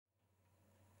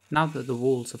Now that the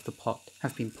walls of the pot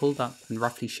have been pulled up and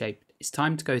roughly shaped, it's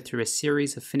time to go through a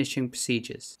series of finishing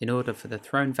procedures in order for the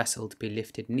thrown vessel to be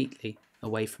lifted neatly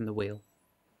away from the wheel.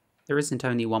 There isn't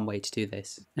only one way to do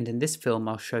this, and in this film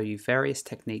I'll show you various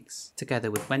techniques, together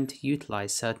with when to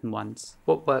utilise certain ones,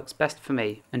 what works best for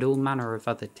me, and all manner of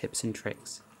other tips and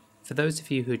tricks. For those of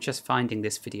you who are just finding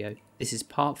this video, this is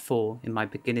part 4 in my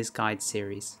Beginner's Guide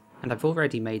series, and I've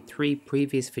already made 3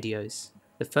 previous videos.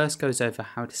 The first goes over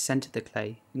how to centre the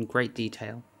clay in great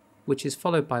detail, which is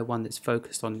followed by one that's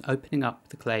focused on opening up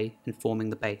the clay and forming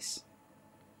the base.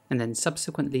 And then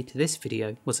subsequently to this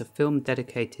video was a film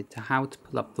dedicated to how to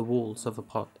pull up the walls of a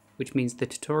pot, which means the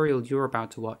tutorial you're about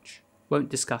to watch won't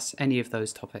discuss any of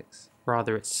those topics.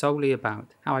 Rather, it's solely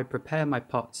about how I prepare my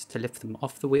pots to lift them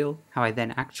off the wheel, how I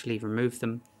then actually remove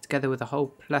them, together with a whole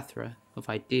plethora of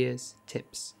ideas,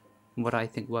 tips, and what I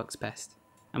think works best.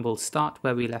 And we'll start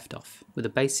where we left off, with a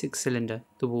basic cylinder,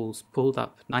 the walls pulled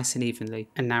up nice and evenly,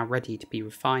 and now ready to be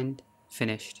refined,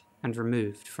 finished, and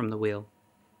removed from the wheel.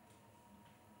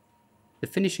 The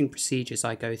finishing procedures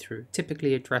I go through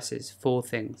typically addresses 4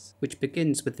 things, which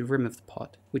begins with the rim of the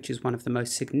pot, which is one of the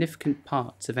most significant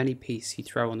parts of any piece you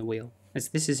throw on the wheel. As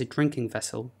this is a drinking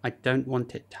vessel, I don't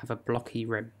want it to have a blocky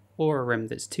rim, or a rim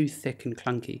that's too thick and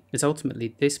clunky, as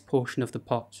ultimately this portion of the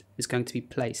pot is going to be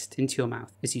placed into your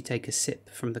mouth as you take a sip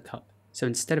from the cup. So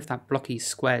instead of that blocky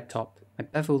square top, I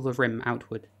bevel the rim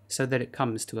outward so that it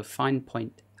comes to a fine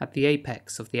point at the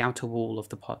apex of the outer wall of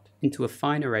the pot, into a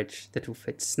finer edge that will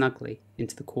fit snugly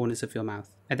into the corners of your mouth.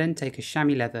 I then take a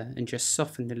chamois leather and just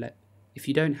soften the lip. If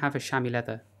you don't have a chamois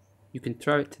leather, you can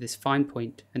throw it to this fine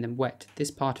point and then wet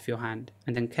this part of your hand,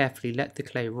 and then carefully let the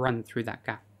clay run through that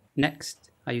gap.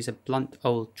 Next, I use a blunt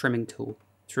old trimming tool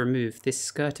to remove this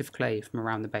skirt of clay from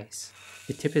around the base.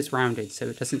 The tip is rounded so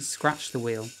it doesn't scratch the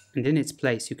wheel, and in its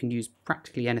place you can use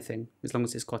practically anything as long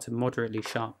as it's got a moderately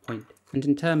sharp point. And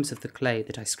in terms of the clay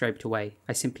that I scraped away,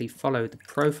 I simply follow the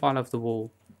profile of the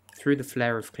wall through the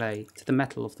flare of clay to the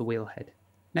metal of the wheel head.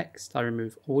 Next, I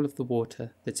remove all of the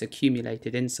water that's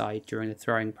accumulated inside during the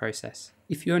throwing process.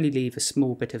 If you only leave a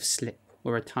small bit of slip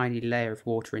or a tiny layer of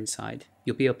water inside,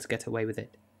 you'll be able to get away with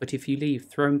it. But if you leave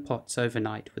thrown pots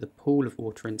overnight with a pool of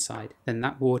water inside, then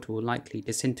that water will likely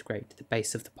disintegrate to the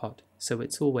base of the pot, so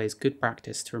it's always good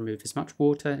practice to remove as much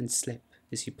water and slip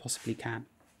as you possibly can.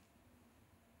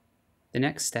 The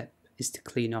next step is to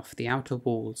clean off the outer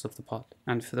walls of the pot,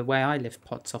 and for the way I lift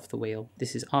pots off the wheel,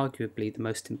 this is arguably the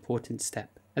most important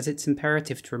step, as it's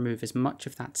imperative to remove as much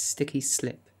of that sticky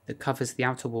slip that covers the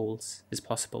outer walls as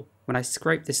possible. When I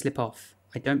scrape the slip off,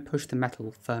 I don't push the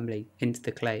metal firmly into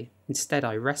the clay. Instead,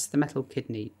 I rest the metal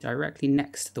kidney directly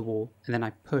next to the wall, and then I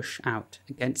push out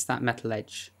against that metal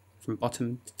edge from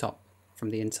bottom to top, from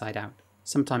the inside out.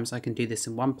 Sometimes I can do this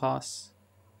in one pass,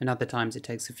 and other times it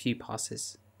takes a few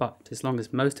passes. But as long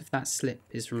as most of that slip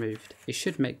is removed, it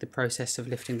should make the process of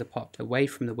lifting the pot away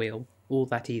from the wheel all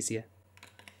that easier.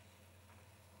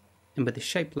 And with a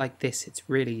shape like this, it's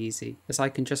really easy, as I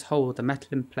can just hold the metal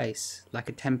in place like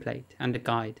a template and a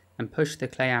guide and push the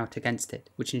clay out against it,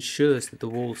 which ensures that the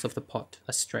walls of the pot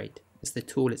are straight, as the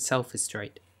tool itself is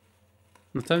straight.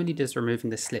 Not only does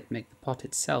removing the slip make the pot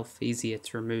itself easier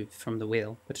to remove from the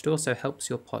wheel, but it also helps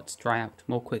your pots dry out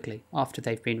more quickly after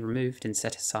they've been removed and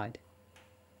set aside.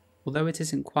 Although it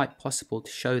isn't quite possible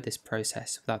to show this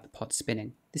process without the pot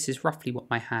spinning, this is roughly what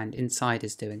my hand inside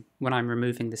is doing when I'm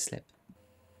removing the slip.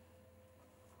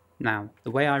 Now, the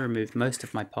way I remove most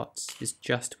of my pots is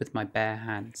just with my bare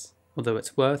hands, although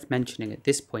it's worth mentioning at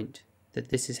this point that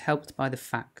this is helped by the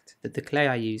fact that the clay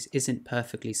I use isn't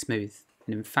perfectly smooth,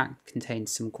 and in fact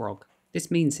contains some grog. This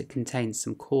means it contains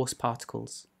some coarse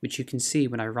particles, which you can see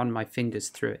when I run my fingers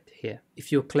through it here.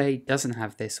 If your clay doesn't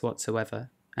have this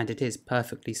whatsoever, and it is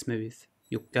perfectly smooth,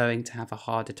 you're going to have a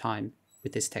harder time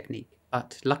with this technique.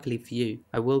 But luckily for you,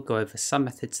 I will go over some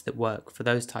methods that work for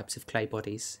those types of clay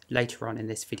bodies later on in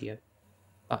this video.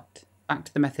 But back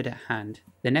to the method at hand,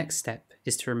 the next step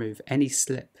is to remove any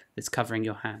slip that's covering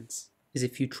your hands. As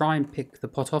if you try and pick the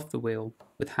pot off the wheel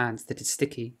with hands that are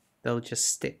sticky, they'll just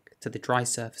stick to the dry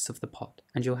surface of the pot,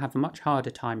 and you'll have a much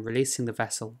harder time releasing the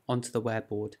vessel onto the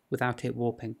wearboard without it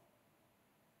warping.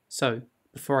 So,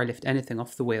 before I lift anything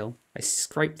off the wheel, I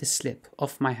scrape the slip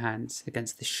off my hands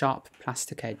against the sharp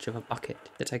plastic edge of a bucket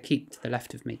that I keep to the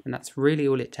left of me, and that's really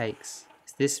all it takes,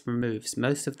 as this removes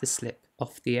most of the slip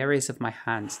off the areas of my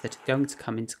hands that are going to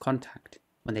come into contact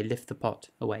when they lift the pot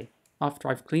away. After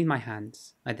I've cleaned my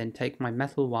hands, I then take my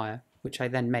metal wire, which I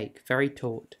then make very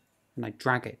taut, and I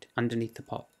drag it underneath the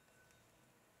pot.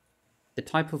 The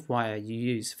type of wire you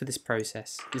use for this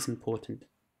process is important.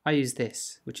 I use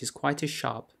this, which is quite a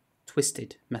sharp,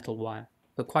 twisted metal wire.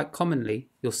 but quite commonly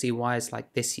you'll see wires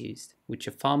like this used, which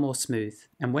are far more smooth,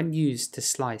 and when used to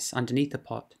slice underneath the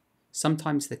pot,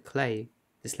 sometimes the clay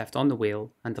that's left on the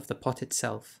wheel and of the pot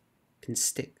itself can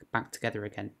stick back together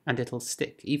again, and it'll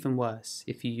stick even worse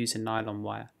if you use a nylon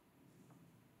wire.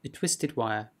 The twisted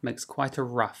wire makes quite a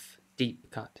rough,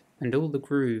 deep cut, and all the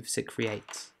grooves it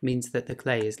creates means that the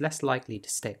clay is less likely to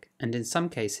stick, and in some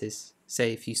cases,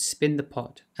 say if you spin the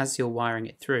pot as you're wiring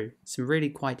it through, some really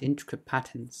quite intricate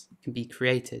patterns can be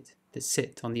created that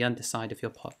sit on the underside of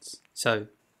your pots. So,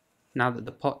 now that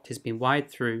the pot has been wired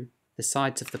through, the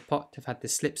sides of the pot have had the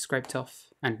slip scraped off,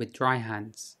 and with dry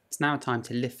hands, it's now time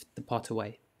to lift the pot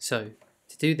away. So,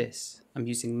 to do this, I'm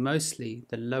using mostly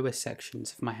the lower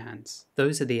sections of my hands.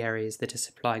 Those are the areas that are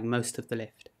supplying most of the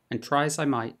lift, and try as I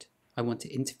might, I want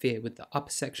to interfere with the upper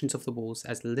sections of the walls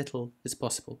as little as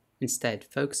possible, instead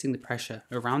focusing the pressure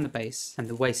around the base and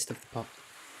the waist of the pot.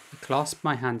 I clasp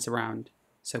my hands around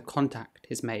so contact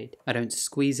is made. I don't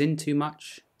squeeze in too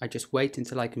much, I just wait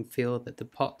until I can feel that the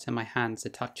pot and my hands are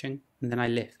touching, and then I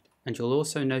lift, and you'll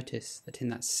also notice that in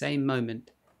that same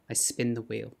moment I spin the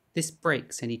wheel. This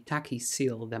breaks any tacky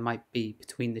seal there might be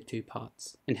between the two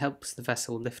parts, and helps the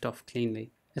vessel lift off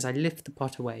cleanly. As I lift the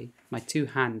pot away, my two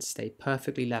hands stay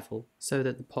perfectly level so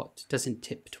that the pot doesn't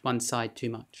tip to one side too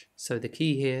much. So the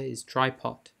key here is dry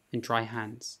pot and dry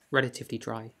hands. Relatively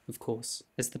dry, of course,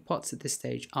 as the pots at this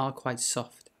stage are quite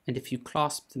soft, and if you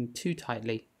clasp them too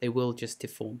tightly, they will just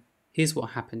deform. Here's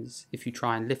what happens if you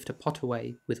try and lift a pot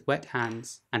away with wet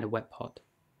hands and a wet pot.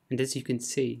 And as you can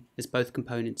see, as both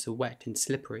components are wet and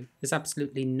slippery, there's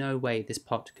absolutely no way this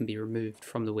pot can be removed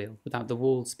from the wheel without the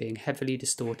walls being heavily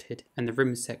distorted and the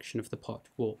rim section of the pot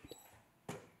warped.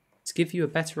 To give you a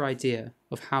better idea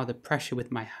of how the pressure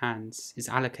with my hands is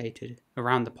allocated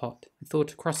around the pot, I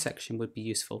thought a cross-section would be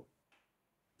useful.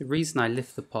 The reason I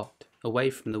lift the pot away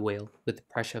from the wheel with the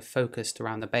pressure focused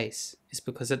around the base is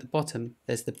because at the bottom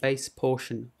there's the base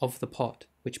portion of the pot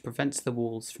which prevents the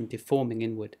walls from deforming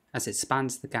inward as it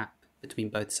spans the gap between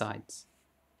both sides.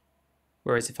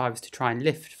 Whereas if I was to try and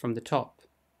lift from the top,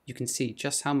 you can see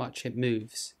just how much it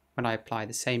moves when I apply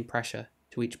the same pressure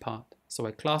to each part. So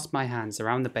I clasp my hands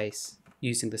around the base,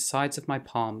 using the sides of my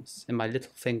palms and my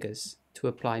little fingers to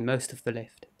apply most of the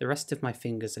lift. The rest of my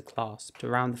fingers are clasped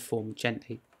around the form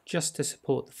gently, just to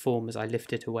support the form as I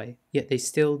lift it away, yet they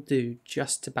still do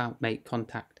just about make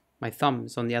contact. My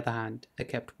thumbs, on the other hand, are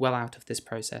kept well out of this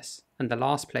process, and the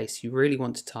last place you really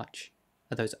want to touch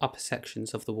are those upper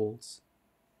sections of the walls.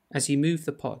 As you move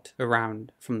the pot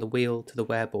around from the wheel to the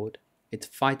wearboard, it's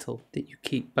vital that you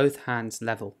keep both hands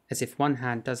level, as if one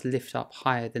hand does lift up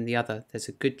higher than the other, there's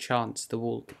a good chance the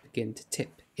wall could begin to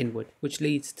tip inward, which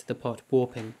leads to the pot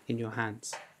warping in your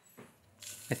hands.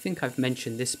 I think I've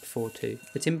mentioned this before too,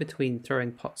 but in between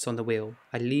throwing pots on the wheel,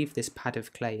 I leave this pad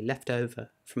of clay left over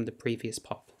from the previous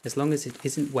pot. As long as it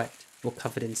isn't wet or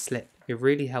covered in slip, it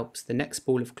really helps the next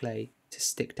ball of clay to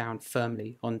stick down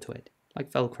firmly onto it,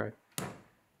 like Velcro.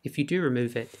 If you do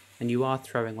remove it, and you are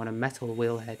throwing on a metal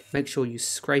wheelhead, make sure you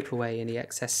scrape away any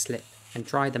excess slip and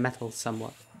dry the metal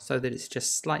somewhat, so that it's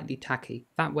just slightly tacky.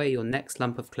 That way your next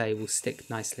lump of clay will stick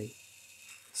nicely.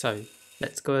 So,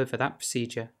 let's go over that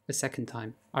procedure a second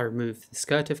time. I remove the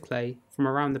skirt of clay from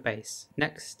around the base.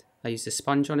 Next, I use a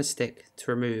sponge on a stick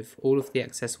to remove all of the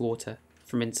excess water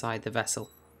from inside the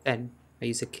vessel. Then, I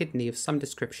use a kidney of some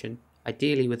description,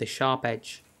 ideally with a sharp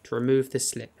edge, to remove the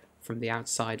slip from the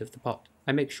outside of the pot.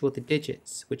 I make sure the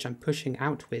digits, which I'm pushing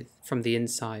out with from the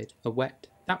inside, are wet.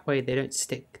 That way they don't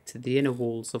stick to the inner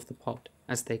walls of the pot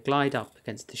as they glide up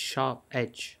against the sharp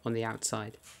edge on the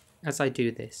outside. As I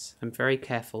do this, I'm very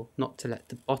careful not to let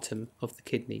the bottom of the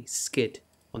kidney skid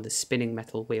on the spinning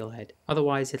metal wheelhead,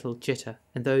 otherwise it'll jitter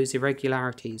and those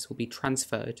irregularities will be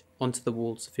transferred onto the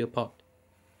walls of your pot.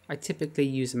 I typically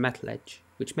use a metal edge,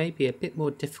 which may be a bit more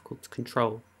difficult to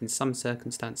control in some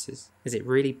circumstances as it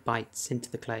really bites into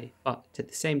the clay, but at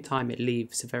the same time it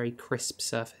leaves a very crisp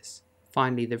surface.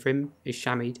 Finally the rim is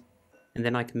chamoised and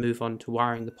then I can move on to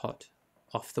wiring the pot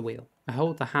off the wheel. I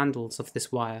hold the handles of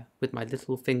this wire with my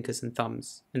little fingers and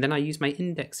thumbs, and then I use my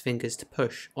index fingers to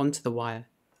push onto the wire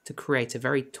to create a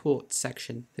very taut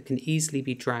section that can easily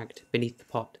be dragged beneath the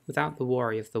pot without the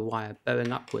worry of the wire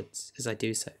bowing upwards as I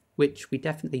do so, which we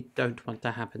definitely don't want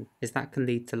to happen, as that can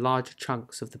lead to larger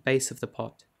chunks of the base of the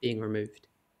pot being removed.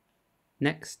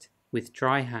 Next, with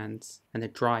dry hands and the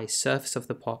dry surface of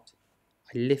the pot,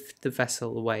 I lift the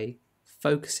vessel away,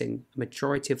 focusing a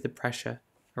majority of the pressure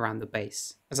around the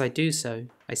base. As I do so,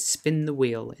 I spin the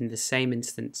wheel in the same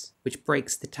instance, which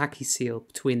breaks the tacky seal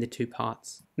between the two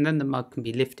parts, and then the mug can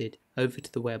be lifted over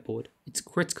to the wearboard. It's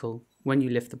critical when you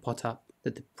lift the pot up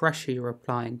that the pressure you're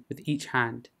applying with each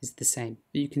hand is the same.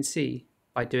 But you can see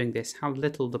by doing this how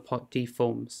little the pot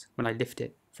deforms when I lift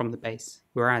it from the base,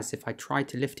 whereas if I try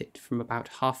to lift it from about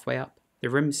halfway up, the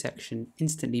rim section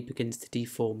instantly begins to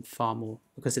deform far more,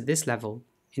 because at this level,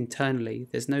 internally,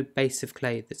 there's no base of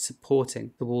clay that's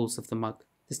supporting the walls of the mug.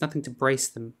 There's nothing to brace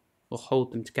them or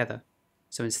hold them together,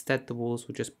 so instead the walls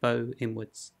will just bow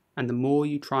inwards. And the more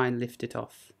you try and lift it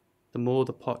off, the more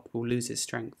the pot will lose its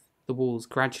strength. The walls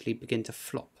gradually begin to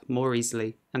flop more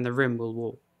easily, and the rim will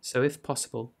warp. So if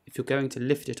possible, if you're going to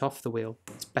lift it off the wheel,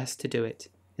 it's best to do it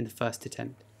in the first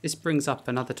attempt. This brings up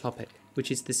another topic,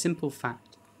 which is the simple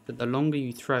fact that the longer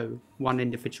you throw one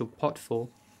individual pot for,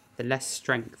 the less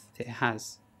strength it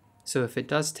has. So if it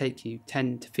does take you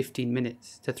 10 to 15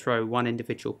 minutes to throw one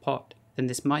individual pot, then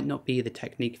this might not be the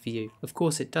technique for you. Of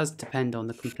course, it does depend on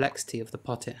the complexity of the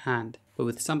pot at hand, but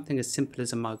with something as simple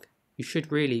as a mug, you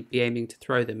should really be aiming to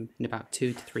throw them in about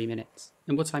 2 to 3 minutes.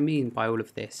 And what I mean by all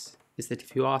of this is that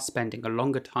if you are spending a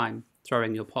longer time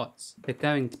throwing your pots, they're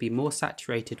going to be more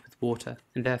saturated with water,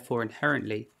 and therefore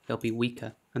inherently they'll be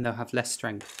weaker and they'll have less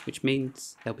strength, which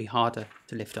means they'll be harder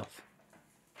to lift off.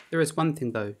 There is one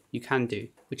thing though you can do,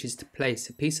 which is to place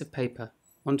a piece of paper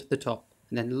onto the top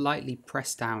and then lightly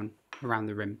press down around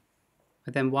the rim.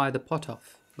 I then wire the pot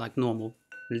off like normal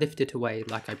and lift it away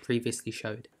like I previously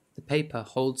showed. The paper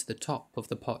holds the top of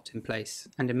the pot in place,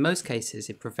 and in most cases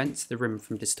it prevents the rim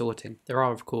from distorting. There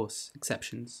are of course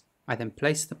exceptions. I then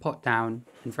place the pot down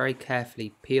and very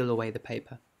carefully peel away the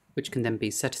paper, which can then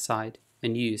be set aside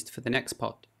and used for the next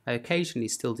pot. I occasionally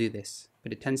still do this,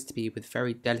 but it tends to be with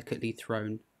very delicately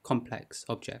thrown, complex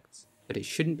objects. But it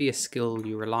shouldn't be a skill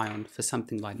you rely on for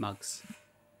something like mugs.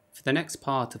 For the next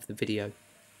part of the video,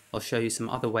 I'll show you some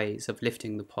other ways of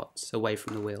lifting the pots away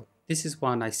from the wheel. This is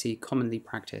one I see commonly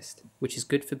practiced, which is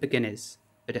good for beginners,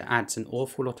 but it adds an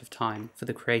awful lot of time for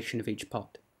the creation of each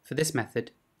pot. For this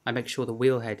method, I make sure the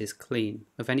wheel head is clean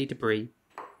of any debris,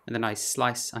 and then I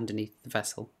slice underneath the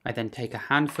vessel. I then take a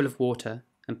handful of water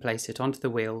and place it onto the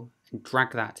wheel and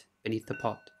drag that beneath the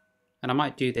pot. And I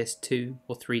might do this 2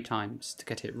 or 3 times to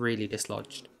get it really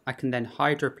dislodged. I can then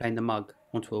hydroplane the mug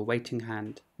onto a weighting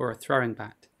hand or a throwing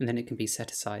bat, and then it can be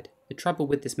set aside. The trouble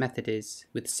with this method is,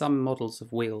 with some models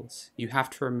of wheels, you have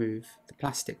to remove the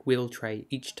plastic wheel tray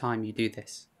each time you do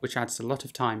this, which adds a lot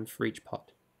of time for each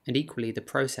pot. And equally, the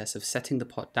process of setting the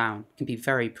pot down can be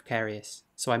very precarious,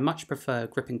 so I much prefer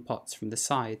gripping pots from the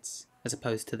sides as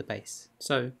opposed to the base.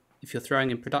 So, if you're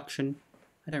throwing in production,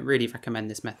 I don't really recommend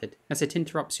this method, as it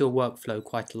interrupts your workflow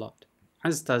quite a lot,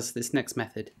 as does this next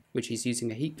method, which is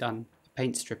using a heat gun, a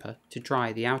paint stripper, to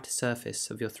dry the outer surface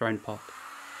of your thrown pot.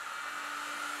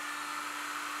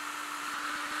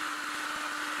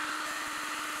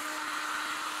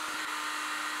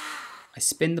 I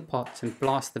spin the pot and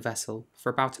blast the vessel for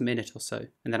about a minute or so,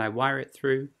 and then I wire it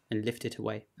through and lift it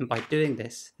away. And by doing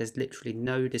this, there's literally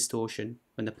no distortion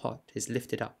when the pot is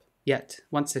lifted up. Yet,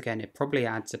 once again, it probably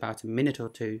adds about a minute or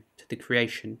 2 to the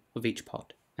creation of each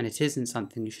pot, and it isn't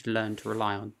something you should learn to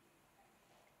rely on.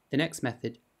 The next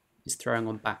method is throwing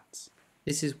on bats.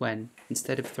 This is when,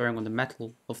 instead of throwing on the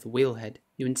metal of the wheel head,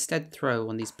 you instead throw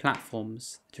on these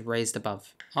platforms that are raised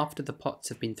above. After the pots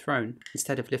have been thrown,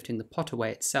 instead of lifting the pot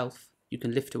away itself, you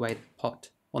can lift away the pot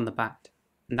on the bat,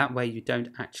 and that way you don't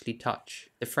actually touch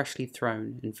the freshly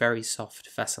thrown and very soft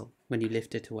vessel when you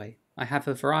lift it away. I have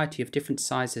a variety of different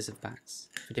sizes of bats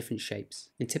for different shapes,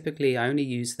 and typically I only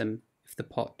use them if the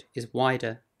pot is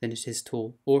wider than it is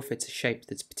tall, or if it's a shape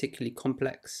that's particularly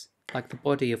complex, like the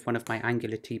body of one of my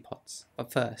angular teapots.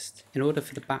 But first, in order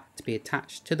for the bat to be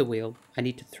attached to the wheel, I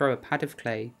need to throw a pad of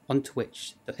clay onto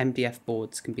which the MDF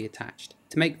boards can be attached.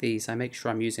 To make these, I make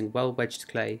sure I'm using well-wedged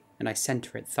clay and I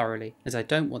centre it thoroughly, as I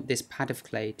don't want this pad of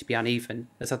clay to be uneven,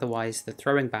 as otherwise the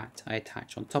throwing bat I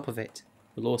attach on top of it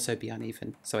will also be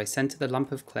uneven. So I centre the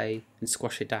lump of clay and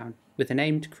squash it down, with an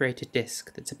aim to create a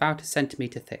disc that's about 1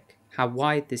 centimetre thick. How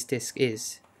wide this disc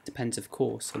is depends of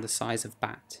course on the size of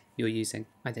bat you're using.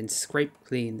 I then scrape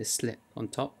clean the slip on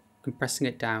top, compressing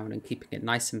it down and keeping it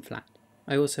nice and flat.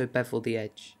 I also bevel the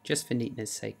edge, just for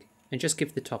neatness sake, and just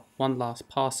give the top one last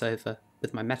pass over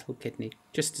with my metal kidney,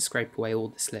 just to scrape away all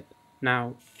the slip.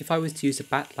 Now, if I was to use a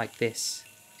bat like this,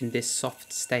 in this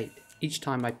soft state, each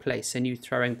time I place a new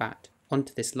throwing bat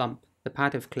onto this lump, the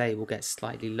pad of clay will get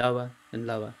slightly lower and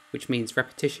lower, which means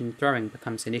repetition throwing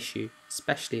becomes an issue,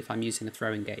 especially if I'm using a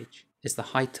throwing gauge, as the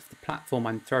height of the platform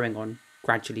I'm throwing on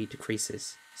gradually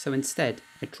decreases. So instead,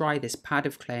 I dry this pad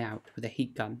of clay out with a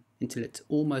heat gun until it's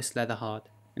almost leather hard,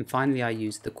 and finally I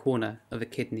use the corner of a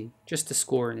kidney just to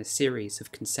score in a series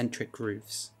of concentric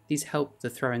grooves. These help the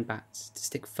throwing bats to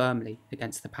stick firmly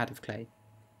against the pad of clay.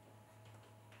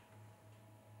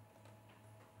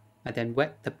 I then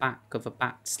wet the back of a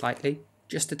bat slightly,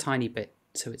 just a tiny bit,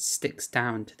 so it sticks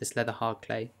down to this leather hard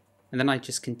clay, and then I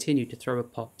just continue to throw a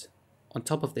pot on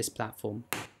top of this platform,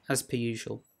 as per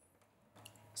usual.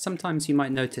 Sometimes you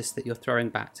might notice that your throwing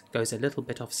bat goes a little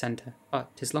bit off centre,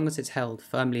 but as long as it's held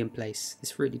firmly in place,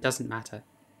 this really doesn't matter.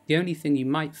 The only thing you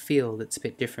might feel that's a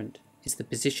bit different is the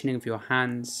positioning of your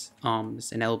hands,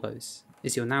 arms and elbows,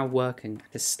 as you're now working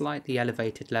at a slightly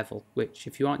elevated level, which,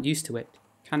 if you aren't used to it,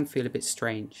 can feel a bit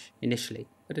strange initially,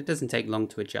 but it doesn't take long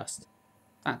to adjust.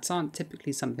 Bats aren't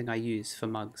typically something I use for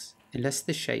mugs, unless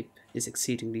the shape is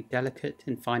exceedingly delicate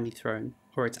and finely thrown,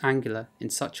 or it's angular in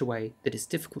such a way that it's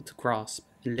difficult to grasp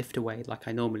and lift away like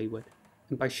I normally would.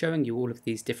 And by showing you all of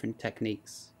these different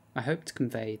techniques, I hope to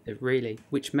convey that really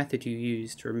which method you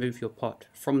use to remove your pot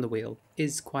from the wheel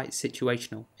is quite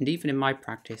situational, and even in my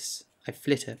practice I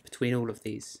flitter between all of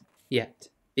these. Yet,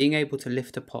 being able to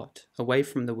lift a pot away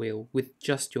from the wheel with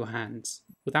just your hands,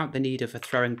 without the need of a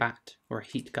throwing bat or a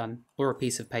heat gun or a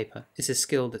piece of paper, is a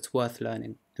skill that's worth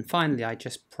learning. And finally, I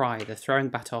just pry the throwing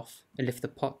bat off and lift the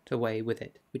pot away with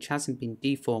it, which hasn't been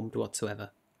deformed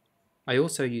whatsoever. I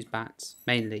also use bats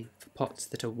mainly for pots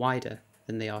that are wider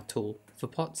than they are tall, for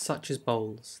pots such as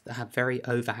bowls that have very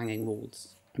overhanging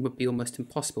walls and would be almost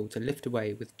impossible to lift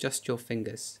away with just your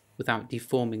fingers without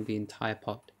deforming the entire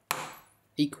pot.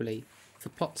 Equally, for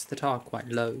pots that are quite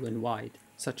low and wide,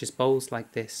 such as bowls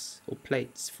like this, or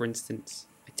plates for instance,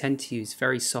 I tend to use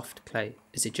very soft clay,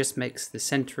 as it just makes the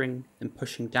centering and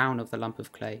pushing down of the lump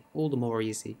of clay all the more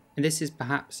easy. And this is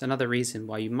perhaps another reason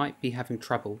why you might be having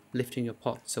trouble lifting your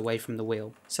pots away from the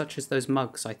wheel, such as those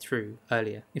mugs I threw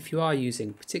earlier. If you are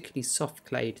using particularly soft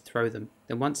clay to throw them,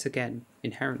 then once again,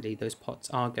 inherently those pots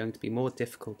are going to be more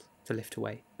difficult to lift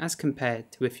away, as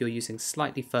compared to if you're using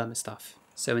slightly firmer stuff.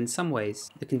 So in some ways,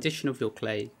 the condition of your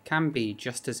clay can be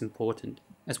just as important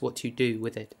as what you do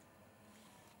with it.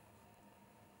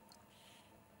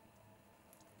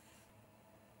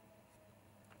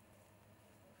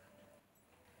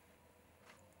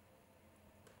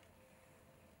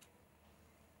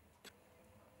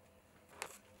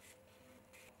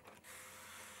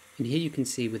 And here you can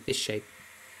see with this shape,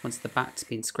 once the bat's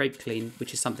been scraped clean,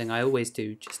 which is something I always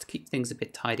do just to keep things a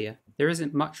bit tidier, there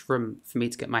isn't much room for me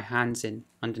to get my hands in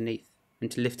underneath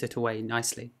and to lift it away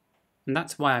nicely. And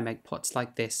that's why I make pots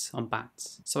like this on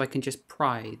bats, so I can just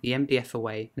pry the MDF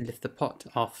away and lift the pot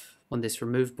off on this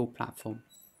removable platform.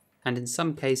 And in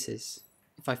some cases,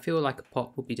 if I feel like a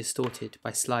pot will be distorted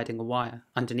by sliding a wire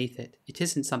underneath it, it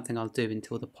isn't something I'll do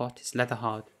until the pot is leather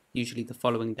hard, usually the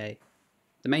following day.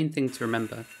 The main thing to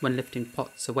remember when lifting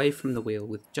pots away from the wheel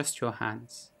with just your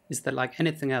hands is that, like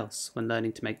anything else when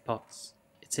learning to make pots,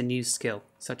 it's a new skill,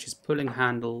 such as pulling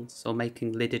handles or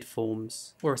making lidded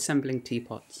forms or assembling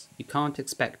teapots. You can't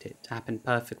expect it to happen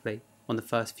perfectly on the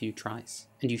first few tries,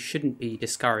 and you shouldn't be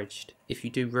discouraged if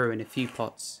you do ruin a few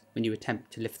pots when you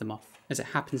attempt to lift them off, as it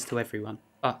happens to everyone.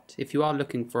 But if you are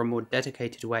looking for a more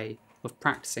dedicated way of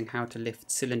practicing how to lift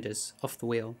cylinders off the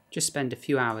wheel, just spend a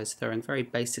few hours throwing very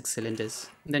basic cylinders,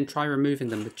 and then try removing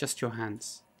them with just your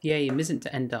hands. The aim isn't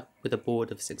to end up with a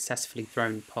board of successfully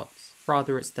thrown pots,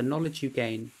 rather it's the knowledge you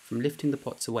gain from lifting the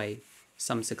pots away,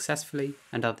 some successfully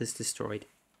and others destroyed.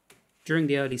 During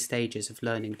the early stages of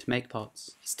learning to make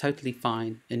pots, it's totally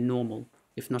fine and normal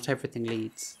if not everything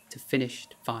leads to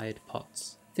finished, fired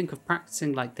pots. Think of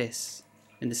practicing like this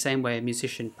in the same way a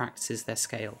musician practices their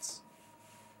scales.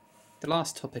 The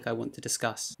last topic I want to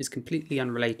discuss is completely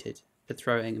unrelated to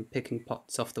throwing and picking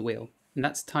pots off the wheel, and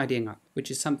that's tidying up,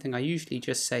 which is something I usually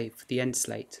just save for the end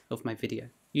slate of my video.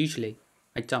 Usually,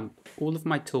 I dump all of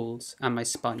my tools and my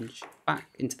sponge back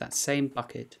into that same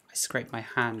bucket I scrape my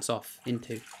hands off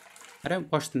into. I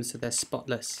don't wash them so they're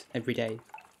spotless every day.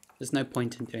 There's no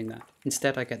point in doing that.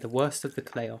 Instead, I get the worst of the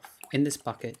clay off in this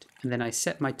bucket, and then I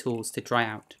set my tools to dry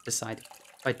out beside it.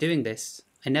 By doing this,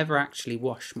 I never actually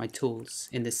wash my tools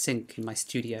in the sink in my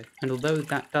studio, and although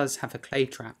that does have a clay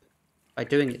trap, by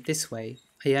doing it this way,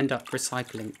 I end up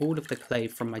recycling all of the clay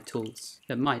from my tools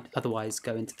that might otherwise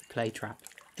go into the clay trap.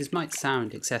 This might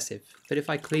sound excessive, but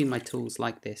if I clean my tools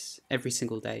like this every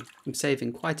single day, I'm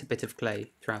saving quite a bit of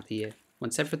clay throughout the year.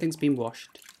 Once everything's been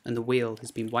washed and the wheel has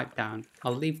been wiped down,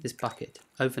 I'll leave this bucket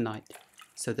overnight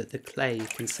so that the clay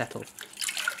can settle.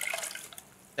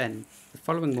 Then, the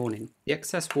following morning, the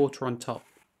excess water on top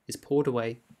is poured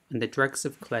away and the dregs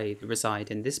of clay that reside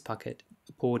in this bucket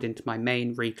are poured into my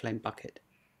main reclaim bucket,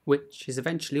 which is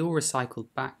eventually all recycled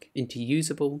back into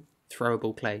usable,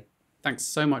 throwable clay. Thanks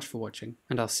so much for watching,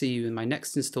 and I'll see you in my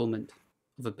next installment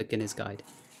of A Beginner's Guide.